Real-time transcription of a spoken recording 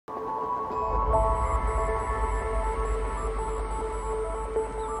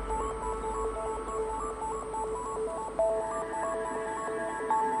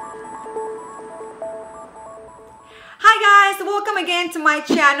again to my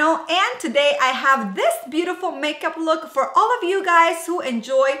channel, and today I have this beautiful makeup look for all of you guys who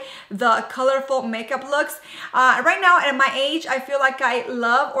enjoy the colorful makeup looks. Right now at my age, I feel like I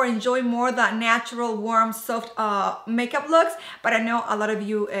love or enjoy more the natural, warm, soft makeup looks, but I know a lot of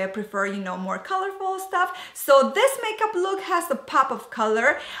you prefer, you know, more colorful stuff. So this makeup look has the pop of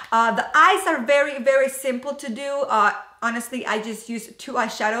color. The eyes are very simple to do. Honestly, I just used 2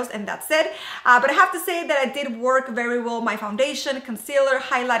 eyeshadows and that's it. But I have to say that I did work very well my foundation, concealer,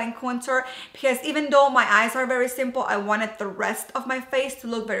 highlight, and contour, because even though my eyes are very simple, I wanted the rest of my face to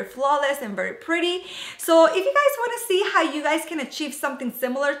look very flawless and very pretty. So if you guys want to see how you guys can achieve something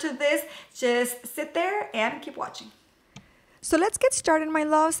similar to this, just sit there and keep watching. So let's get started, my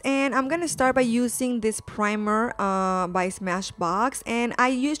loves, and I'm gonna start by using this primer by Smashbox. And I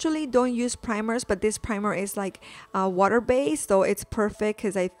usually don't use primers, but this primer is like water-based, so it's perfect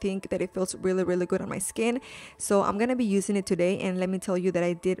because I think that it feels really good on my skin. So I'm gonna be using it today, and let me tell you that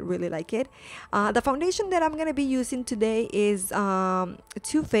I did really like it. The foundation that I'm gonna be using today is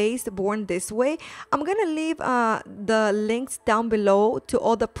Too Faced Born This Way. I'm gonna leave the links down below to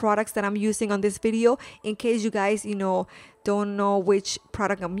all the products that I'm using on this video, in case you guys, you know, don't know which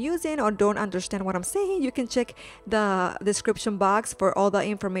product I'm using or don't understand what I'm saying. You can check the description box for all the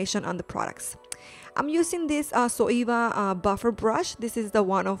information on the products. I'm using this Zoeva buffer brush. This is the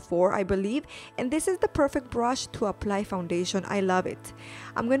 104, I believe, and this is the perfect brush to apply foundation. I love it.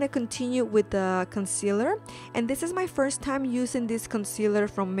 I'm gonna continue with the concealer, and this is my first time using this concealer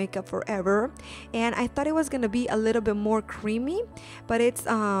from Makeup Forever, and I thought it was gonna be a little bit more creamy, but it's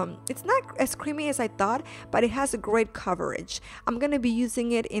not as creamy as I thought, but it has a great coverage. I'm gonna be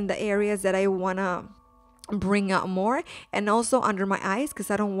using it in the areas that I wanna bring out more, and also under my eyes, because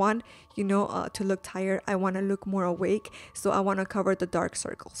I don't want, you know, to look tired. I want to look more awake, so I want to cover the dark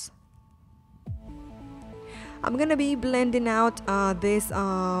circles. I'm gonna be blending out this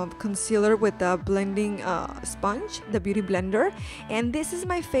concealer with the blending sponge, the beauty blender, and this is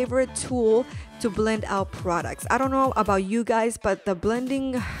my favorite tool to blend out products. I don't know about you guys, but the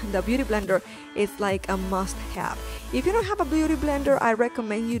beauty blender is like a must-have. If you don't have a beauty blender, I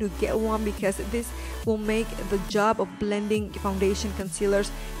recommend you to get one, because this will make the job of blending foundation,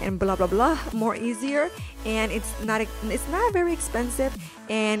 concealers, and blah more easier, and it's not very expensive,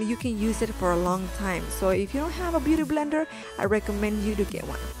 and you can use it for a long time. So if you don't have a beauty blender, I recommend you to get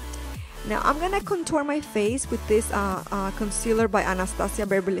one. Now I'm gonna contour my face with this concealer by Anastasia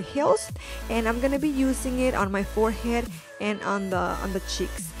Beverly Hills, and I'm gonna be using it on my forehead and on the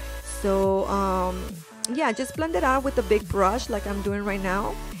cheeks. So yeah, just blend it out with a big brush like I'm doing right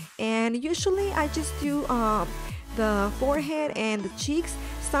now. And usually I just do the forehead and the cheeks.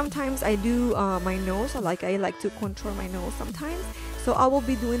 Sometimes I do my nose. I like to contour my nose sometimes. So I will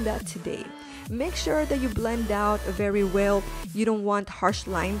be doing that today. Make sure that you blend out very well. You don't want harsh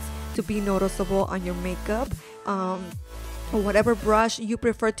lines to be noticeable on your makeup. Whatever brush you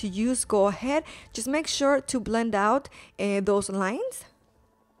prefer to use, go ahead. Just make sure to blend out those lines.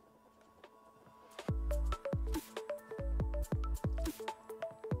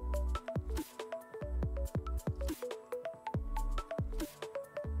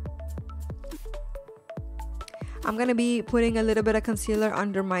 I'm gonna be putting a little bit of concealer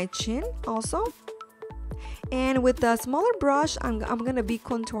under my chin also. And with the smaller brush, I'm gonna be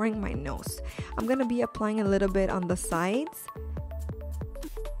contouring my nose. I'm gonna be applying a little bit on the sides.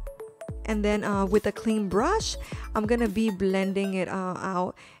 And then with a clean brush, I'm gonna be blending it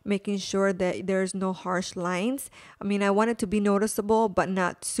out, making sure that there's no harsh lines. I mean, I want it to be noticeable, but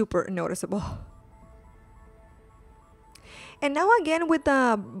not super noticeable. And now again with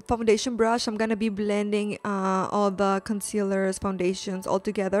the foundation brush, I'm gonna be blending all the concealers, foundations all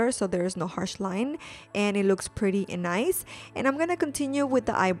together, so there's no harsh line and it looks pretty and nice. And I'm gonna continue with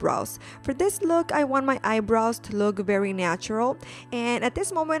the eyebrows. For this look, I want my eyebrows to look very natural. And at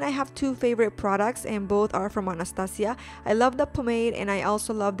this moment, I have 2 favorite products, and both are from Anastasia. I love the pomade, and I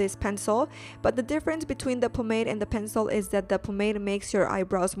also love this pencil. But the difference between the pomade and the pencil is that the pomade makes your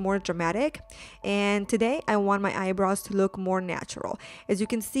eyebrows more dramatic, and today I want my eyebrows to look more natural. As you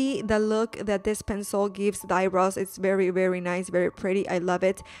can see, the look that this pencil gives the eyebrows, it's very nice, very pretty. I love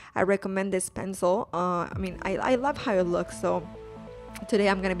it. I recommend this pencil. I mean, I love how it looks, so today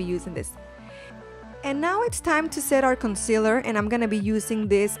I'm gonna be using this. And now it's time to set our concealer, and I'm gonna be using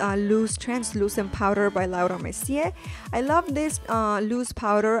this loose translucent powder by Laura Mercier. I love this loose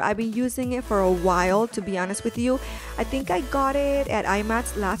powder. I've been using it for a while, to be honest with you. I think I got it at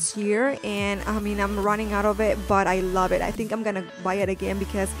IMAX last year, and I mean, I'm running out of it, but I love it. I think I'm gonna buy it again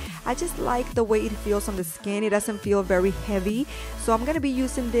because I just like the way it feels on the skin. It doesn't feel very heavy. So I'm gonna be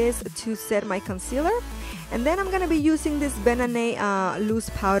using this to set my concealer. And then I'm going to be using this Benane loose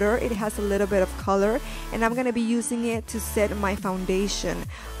powder. It has a little bit of color, and I'm going to be using it to set my foundation.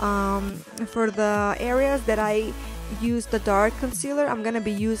 For the areas that I use the dark concealer, I'm going to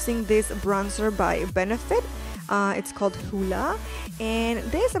be using this bronzer by Benefit. It's called Hula, and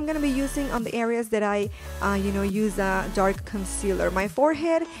this I'm going to be using on the areas that I use a dark concealer, my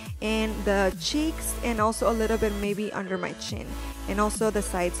forehead and the cheeks, and also a little bit maybe under my chin, and also the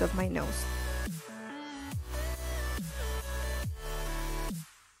sides of my nose.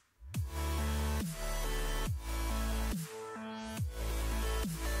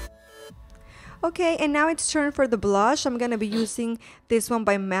 Okay, and now it's turn for the blush. I'm gonna be using this one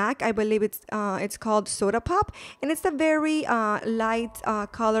by MAC. I believe it's called Soda Pop, and it's a very light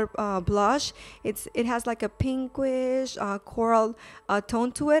color blush. It has like a pinkish coral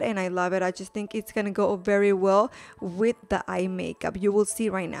tone to it, and I love it. I just think it's gonna go very well with the eye makeup. You will see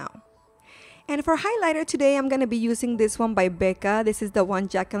right now. And for highlighter today, I'm going to be using this one by Becca. This is the one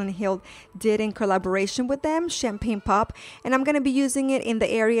Jaclyn Hill did in collaboration with them, Champagne Pop. And I'm going to be using it in the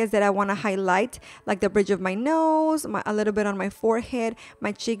areas that I want to highlight, like the bridge of my nose, a little bit on my forehead,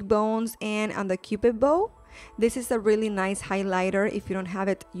 my cheekbones, and on the Cupid bow. This is a really nice highlighter. If you don't have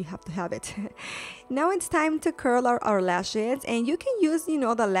it, you have to have it. Now it's time to curl our lashes, and you can use,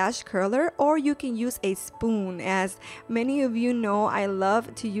 the lash curler, or you can use a spoon. As many of you know, I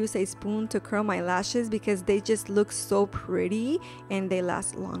love to use a spoon to curl my lashes because they just look so pretty and they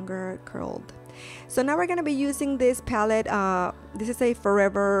last longer curled. So now we're going to be using this palette. This is a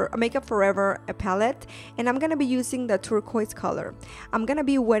Makeup Forever palette, and I'm going to be using the turquoise color. I'm going to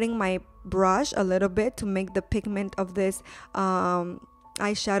be wetting my brush a little bit to make the pigment of this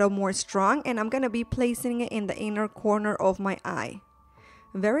eyeshadow more strong, and I'm going to be placing it in the inner corner of my eye.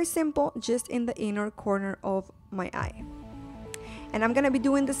 Very simple, just in the inner corner of my eye. And I'm gonna be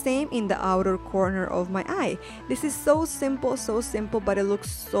doing the same in the outer corner of my eye. This is so simple, but it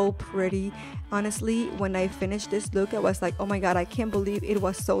looks so pretty. Honestly, when I finished this look, I was like, oh my god, I can't believe it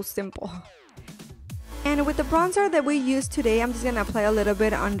was so simple. And with the bronzer that we used today, I'm just gonna apply a little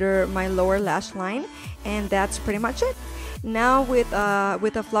bit under my lower lash line, and that's pretty much it. Now with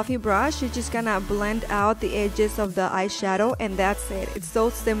a fluffy brush, you're just gonna blend out the edges of the eyeshadow, and that's it. It's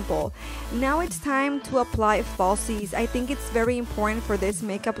so simple. Now it's time to apply falsies. I think it's very important for this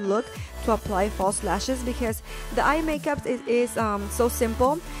makeup look to apply false lashes, because the eye makeup is so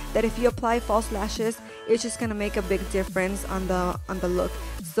simple that if you apply false lashes, it's just gonna make a big difference on the look.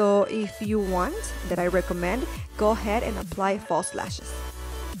 So if you want, that I recommend, go ahead and apply false lashes.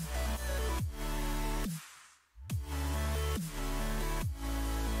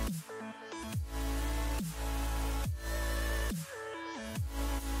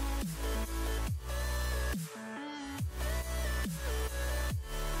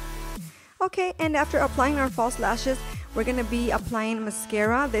 Okay, and after applying our false lashes, we're going to be applying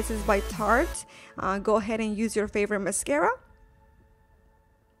mascara. This is by Tarte. Go ahead and use your favorite mascara.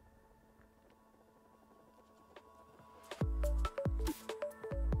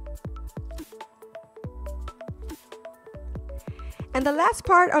 And the last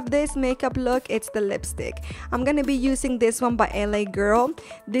part of this makeup look, it's the lipstick. I'm going to be using this one by LA Girl.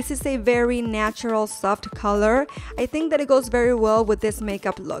 This is a very natural, soft color. I think that it goes very well with this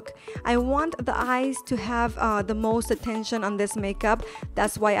makeup look. I want the eyes to have the most attention on this makeup.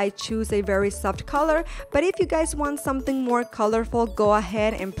 That's why I choose a very soft color. But if you guys want something more colorful, go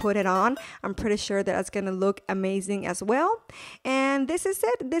ahead and put it on. I'm pretty sure that it's going to look amazing as well. And this is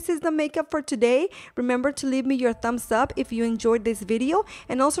it. This is the makeup for today. Remember to leave me your thumbs up if you enjoyed this video,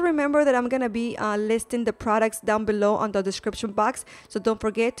 and also remember that I'm gonna be listing the products down below on the description box, so don't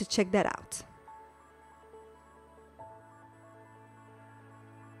forget to check that out.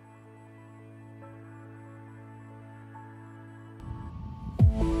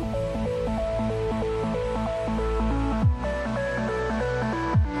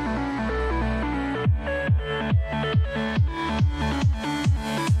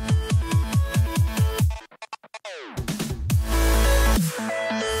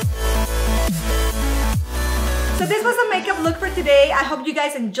 So this was a makeup look for today. I hope you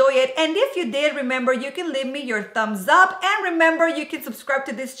guys enjoy it, and if you did, remember you can leave me your thumbs up, and remember you can subscribe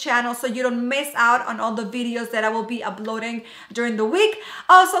to this channel so you don't miss out on all the videos that I will be uploading during the week.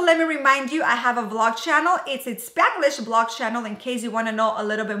 Also, let me remind you, I have a vlog channel. It's a Spanglish vlog channel in case you want to know a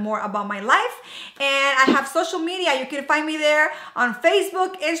little bit more about my life. And I have social media. You can find me there on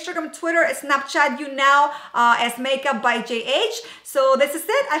Facebook, Instagram, Twitter, Snapchat, as Makeup by JH. So this is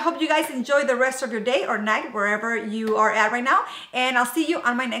it. I hope you guys enjoy the rest of your day or night, wherever you are at right now, and I'll see you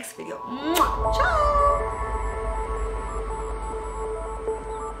on my next video. Mwah! Ciao!